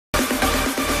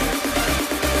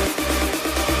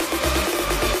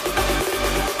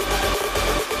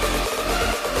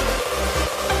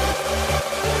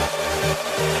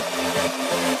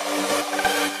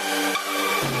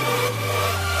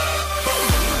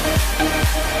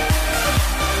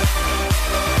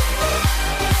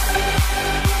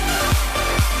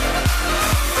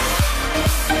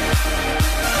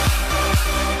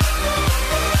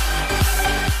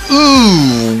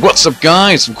Ooh, what's up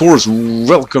guys? Of course,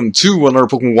 welcome to another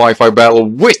Pokemon Wi-Fi battle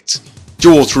with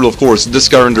yours truly, of course, the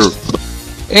Skyrander.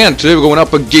 And today we're going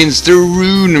up against the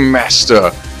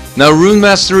Runemaster. Now,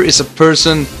 Runemaster is a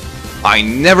person I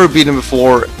never beaten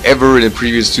before, ever in the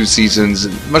previous 2 seasons,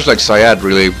 much like Syed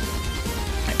really.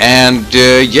 And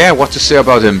yeah, what to say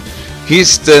about him?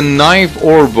 He's the 9th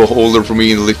orb holder for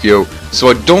me in Lithio, so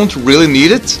I don't really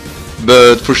need it,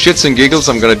 but for shits and giggles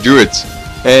I'm gonna do it.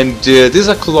 And this is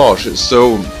a collage,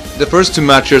 so the first 2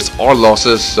 matches are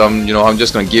losses. I'm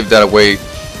just gonna give that away.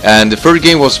 And the third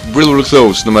game was really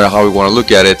close, no matter how we want to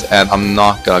look at it. And I'm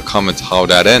not gonna comment how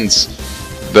that ends.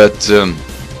 But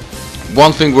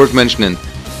one thing worth mentioning: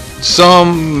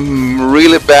 some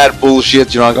really bad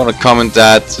bullshit. I'm gonna comment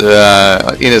that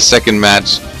in a second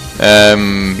match,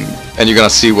 and you're gonna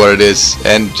see what it is.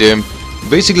 And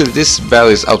basically, this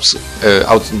battle is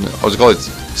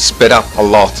sped up a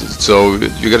lot, so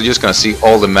you're just gonna see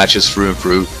all the matches through and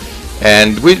through.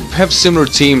 And we have similar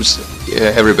teams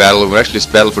every battle. We actually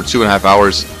battled for 2.5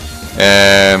 hours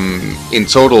in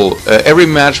total. Every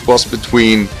match was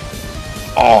between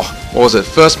what was it?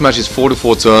 First match is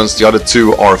 44 turns, the other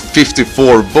 2 are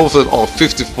 54. Both of them are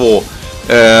 54.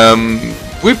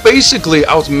 We basically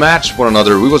outmatched one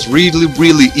another. We was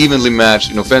really evenly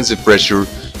matched in offensive pressure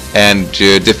and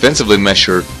defensively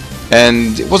measured.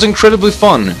 And it was incredibly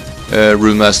fun,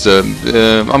 Runemaster.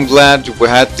 I'm glad we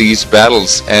had these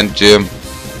battles, and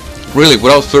really,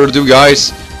 without further ado,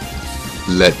 guys,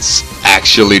 let's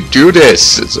actually do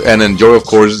this and enjoy, of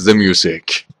course, the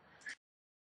music.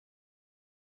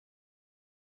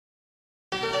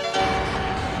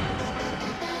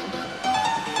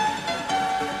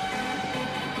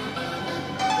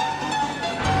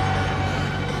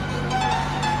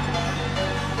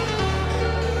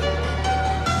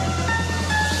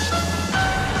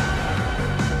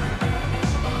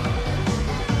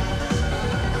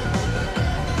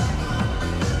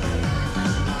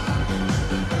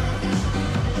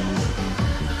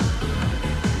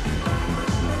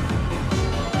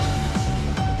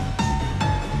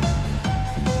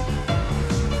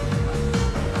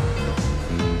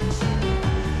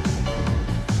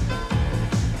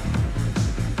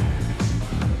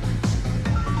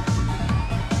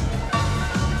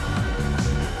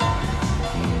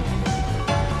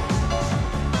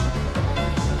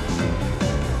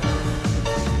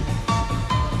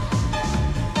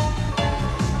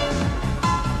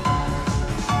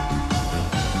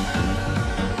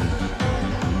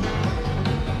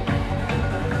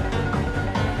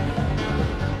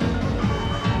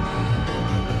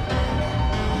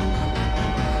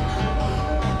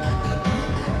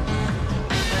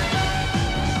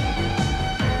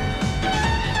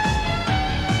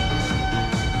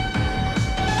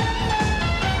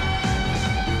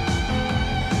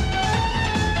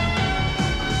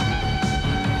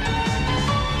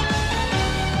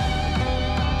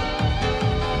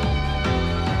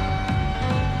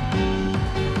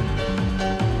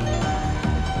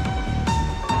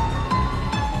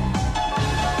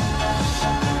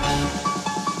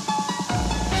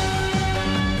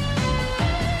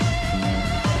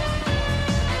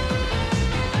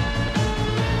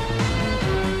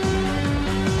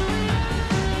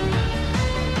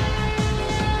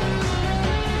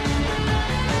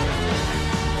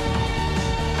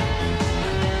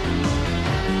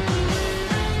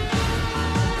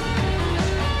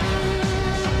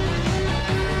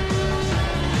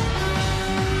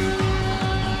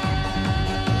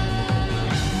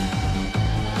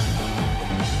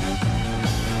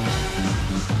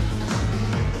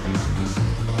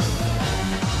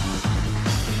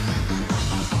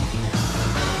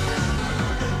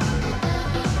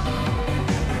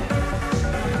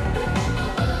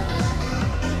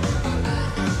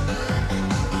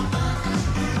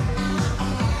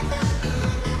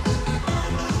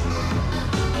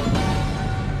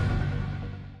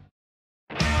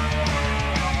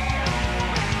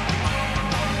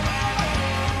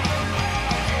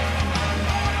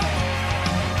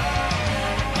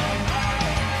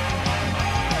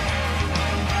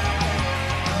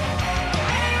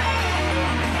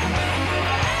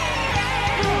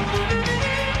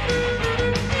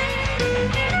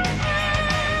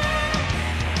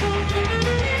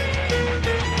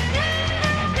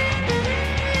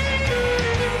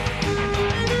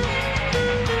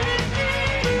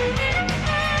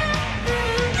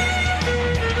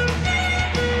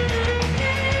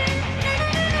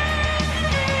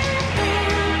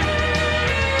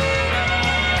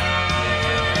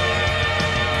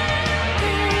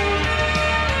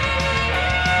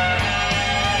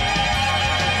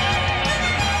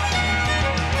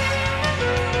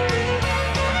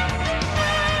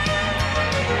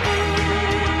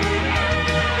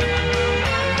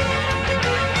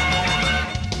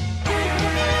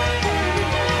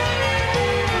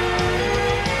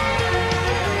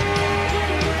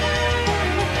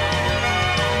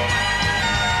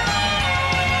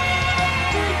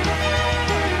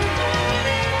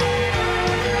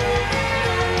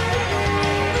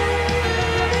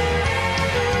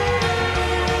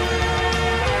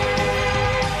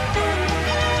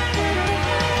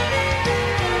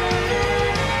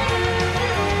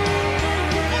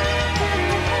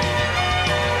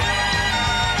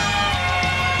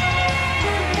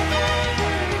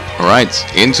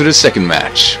 Alright, into the second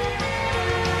match.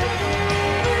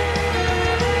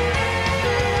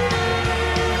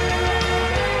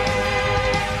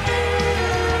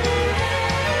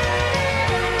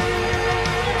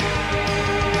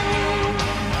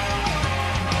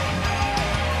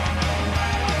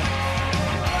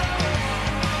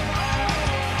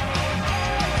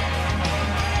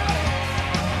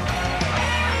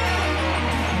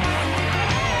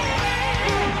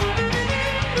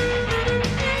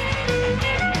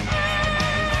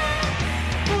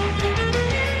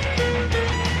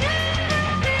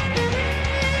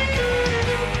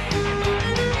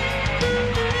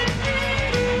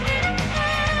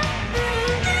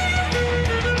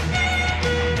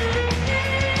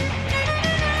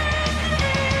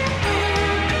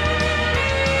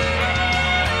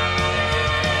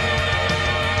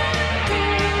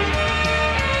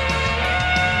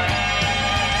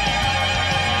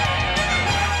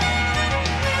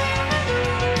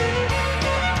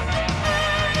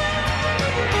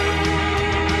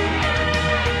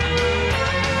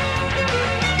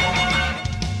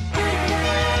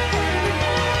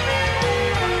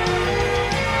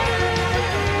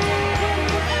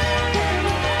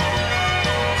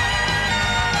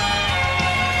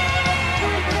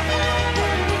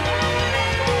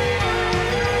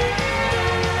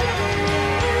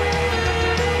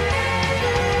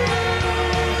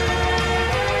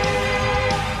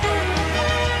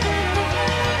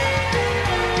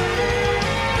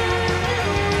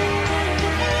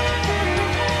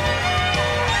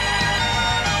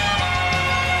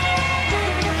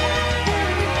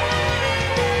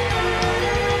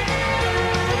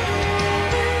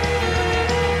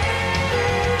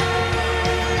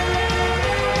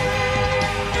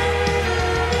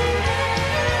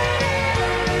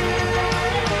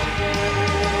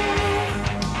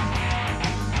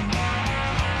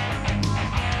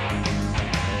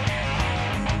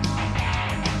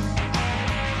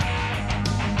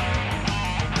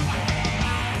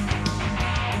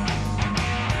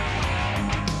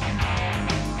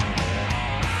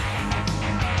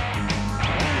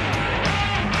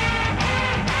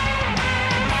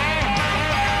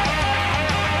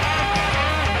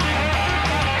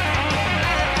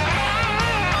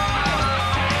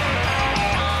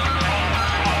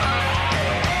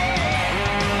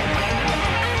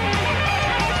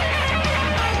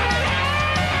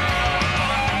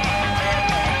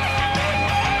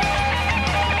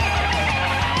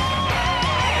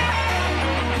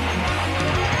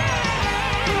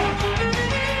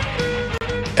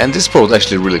 And this spot was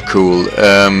actually really cool.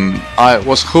 I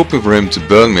was hoping for him to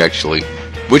burn me actually,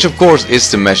 which of course is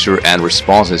the measure and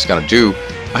response he's gonna do.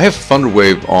 I have Thunder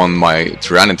Wave on my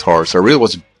Tyranitar, so I really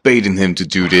was baiting him to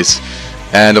do this.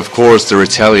 And of course the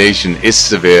retaliation is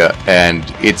severe and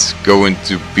it's going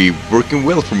to be working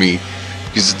well for me,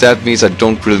 because that means I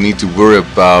don't really need to worry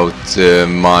about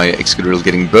my Excadrill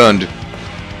getting burned,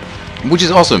 which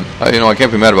is awesome. I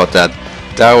can't be mad about that.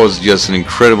 That was just an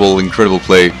incredible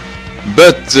play.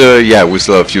 But yeah, we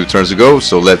still have a few turns to go,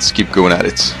 so let's keep going at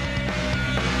it.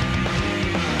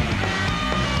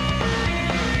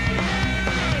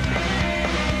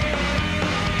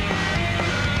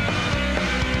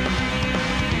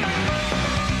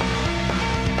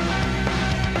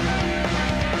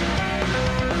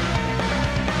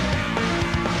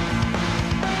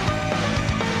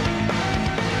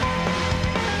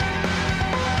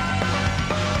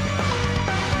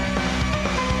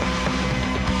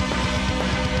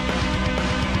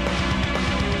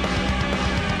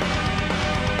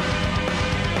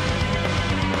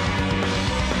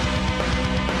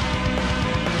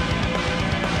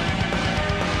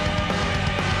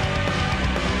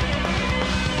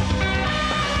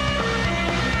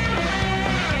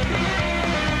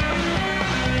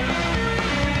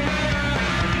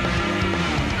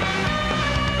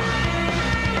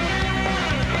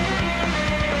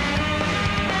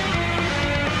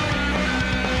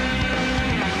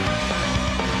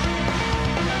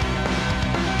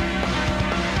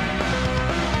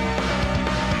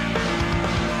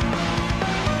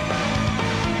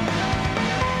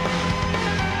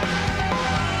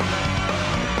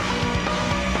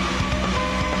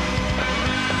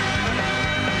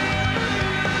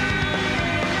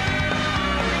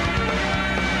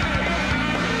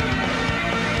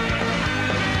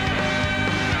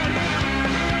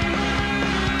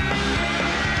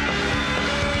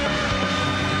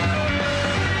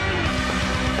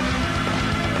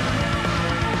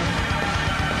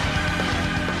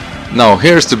 Now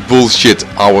here's the bullshit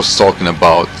I was talking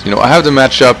about. I have the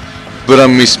matchup, but I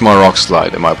missed my Rock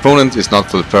Slide, and my opponent is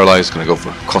not fully paralyzed, gonna go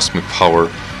for Cosmic Power.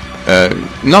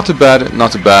 Not too bad,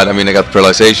 not too bad. I mean, I got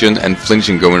paralyzation and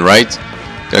flinching going right.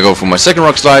 Gonna go for my second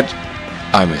rock slide.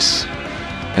 I miss.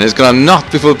 And it's gonna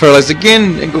not be fully paralyzed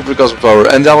again and go for the cosmic power.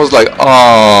 And that was like,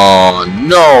 oh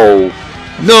no,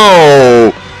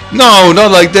 no, no,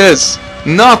 not like this,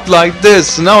 not like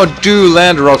this. Now I do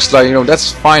land a rock slide, you know,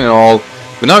 that's fine and all.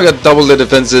 But now I got double the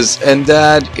defenses, and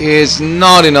that is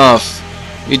not enough.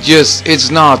 It's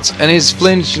not. And his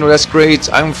flinch, you know, that's great.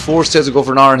 I'm forced to go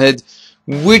for an iron head,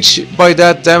 which by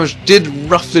that damage did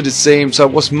roughly the same. So I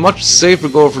was much safer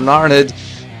going for an iron head.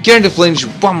 Getting the flinch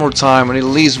one more time, and at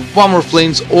least one more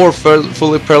flinch or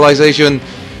fully paralyzation.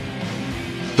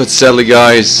 But sadly,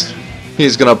 guys,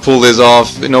 he's gonna pull this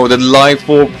off. You know, the life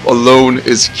orb alone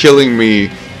is killing me.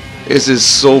 This is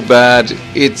so bad.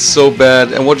 It's so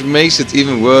bad. And what makes it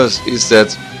even worse is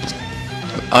that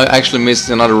I actually missed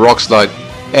another rock slide,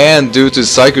 and due to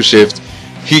Psycho Shift,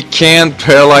 he can't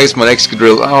paralyze my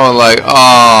Excadrill. I'm like,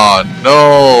 ah,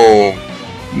 oh,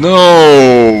 no,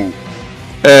 no.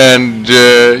 And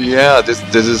yeah,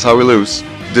 this is how we lose.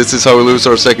 This is how we lose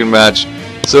our second match.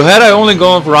 So had I only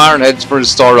gone for Iron Heads for the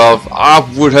start off, I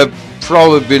would have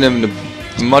probably been in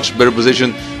a much better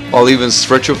position. I'll even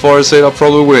stretch so far and say I'll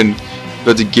probably win.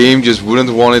 But the game just wouldn't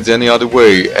want it any other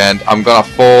way, and I'm gonna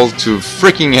fall to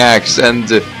freaking hacks. And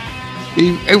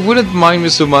it wouldn't mind me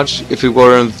so much if it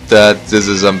weren't that this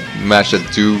is a match that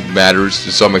do matters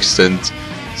to some extent.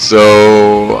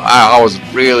 So I was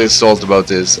really salty about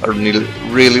this. I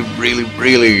really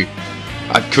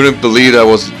I couldn't believe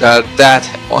that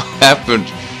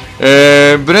happened.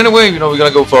 But anyway, you know, we're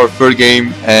gonna go for our third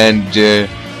game, and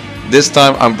this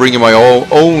time I'm bringing my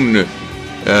own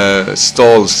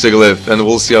stall Sigilyph, and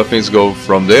we'll see how things go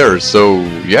from there. So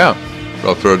yeah,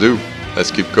 without further ado, let's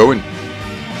keep going.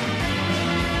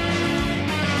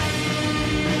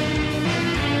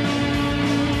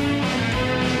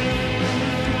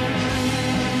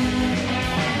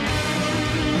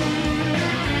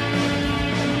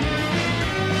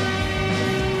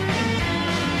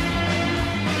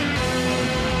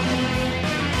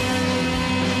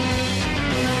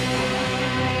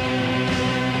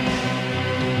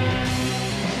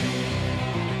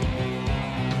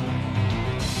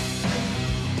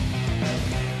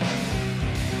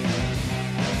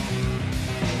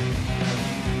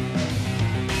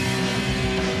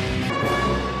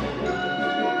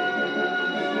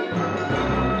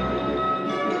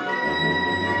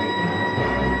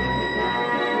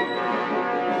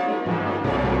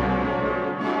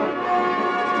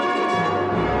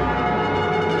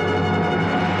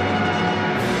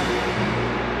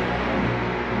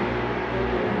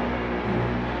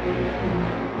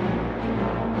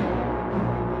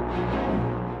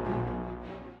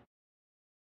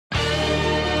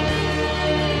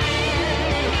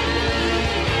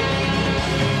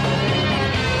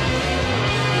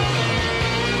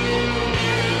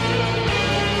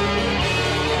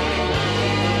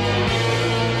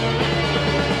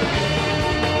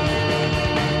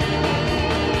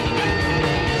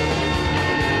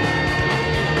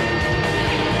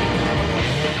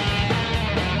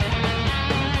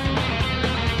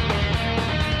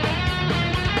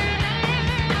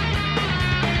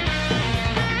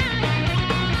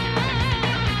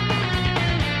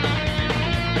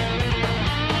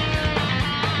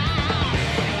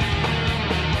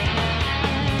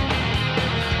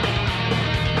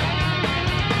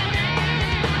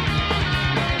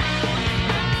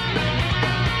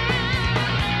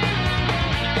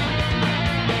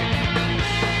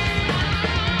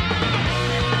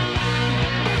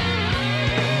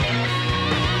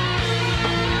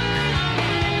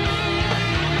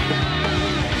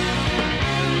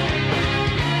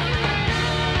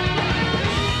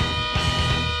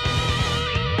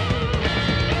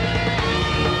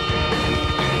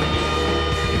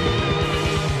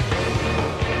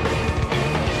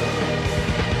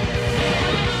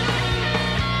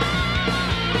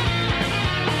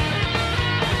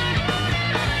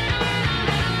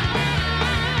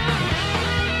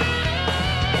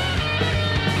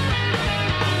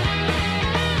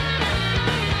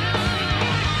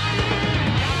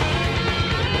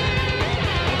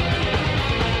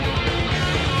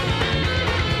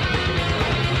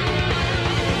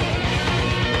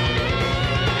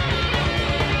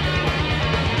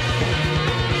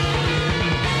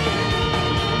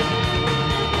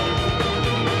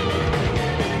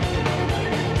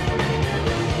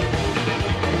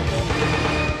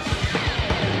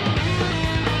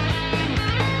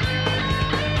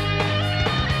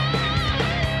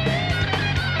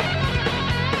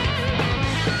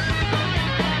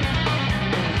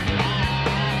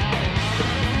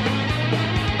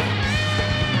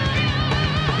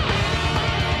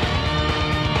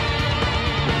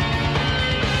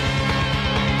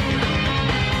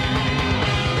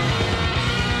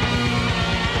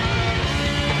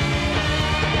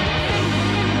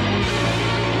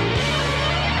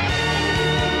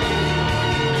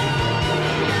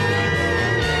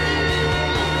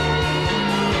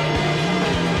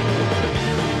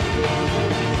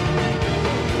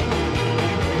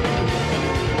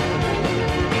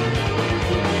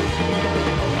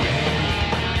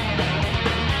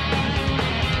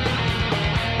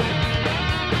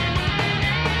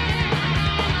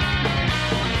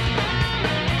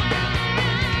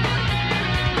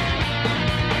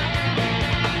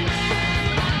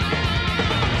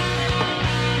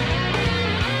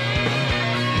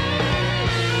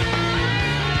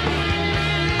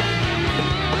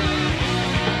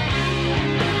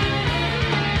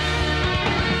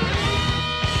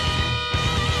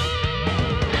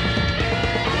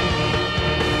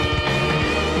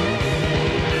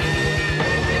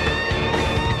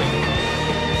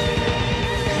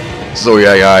 So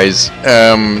yeah, guys,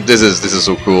 this is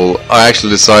so cool. I actually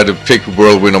decided to pick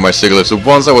Whirlwind on my Sigilyph. So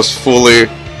once I was fully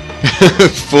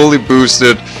fully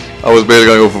boosted, I was basically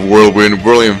going to go for Whirlwind,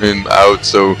 whirling him out.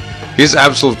 So his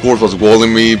absolute course was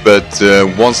walling me, but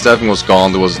once that thing was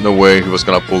gone, there was no way he was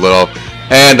gonna pull that off.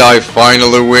 And I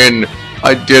finally win.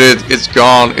 I did it. It's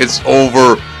gone. It's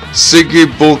over. Siggy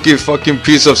bulky fucking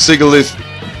piece of Sigilyph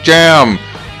jam.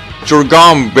 You're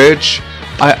gone, bitch.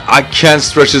 I can't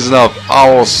stretch this enough. I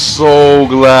was so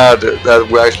glad that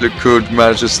we actually could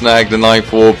manage to snag the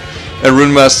 9th Wolf. And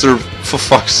Runemaster, for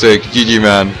fuck's sake, GG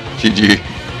man, GG.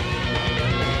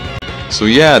 So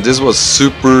yeah, this was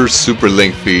super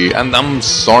lengthy, and I'm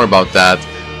sorry about that.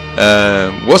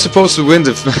 Was supposed to win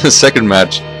the second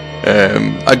match.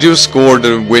 I just scored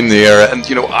the win here, and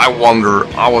you know, I wonder,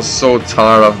 I was so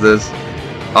tired of this.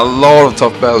 A lot of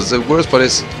tough battles. The worst part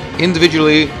is,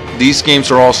 individually, these games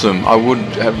are awesome. I would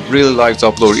have really liked to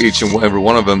upload each and every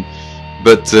one of them,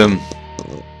 but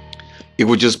it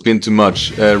would just been too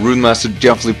much. Runemaster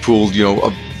definitely pulled, you know,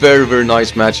 a very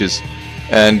nice matches,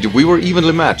 and we were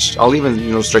evenly matched. I'll even,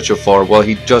 you know, stretch it far. While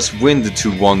he just win the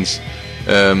 2-1s,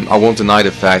 I won't deny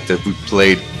the fact that we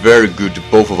played very good,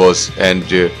 both of us, and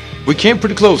we came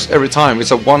pretty close every time.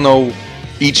 It's a 1-0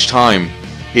 each time.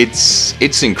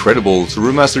 It's incredible. So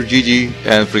Runemaster, GG,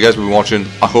 and for you guys who've been watching,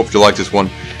 I hope you like this one.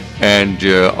 And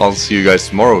I'll see you guys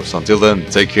tomorrow. So until then,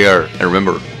 take care, and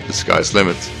remember, the sky's the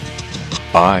limit.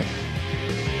 Bye.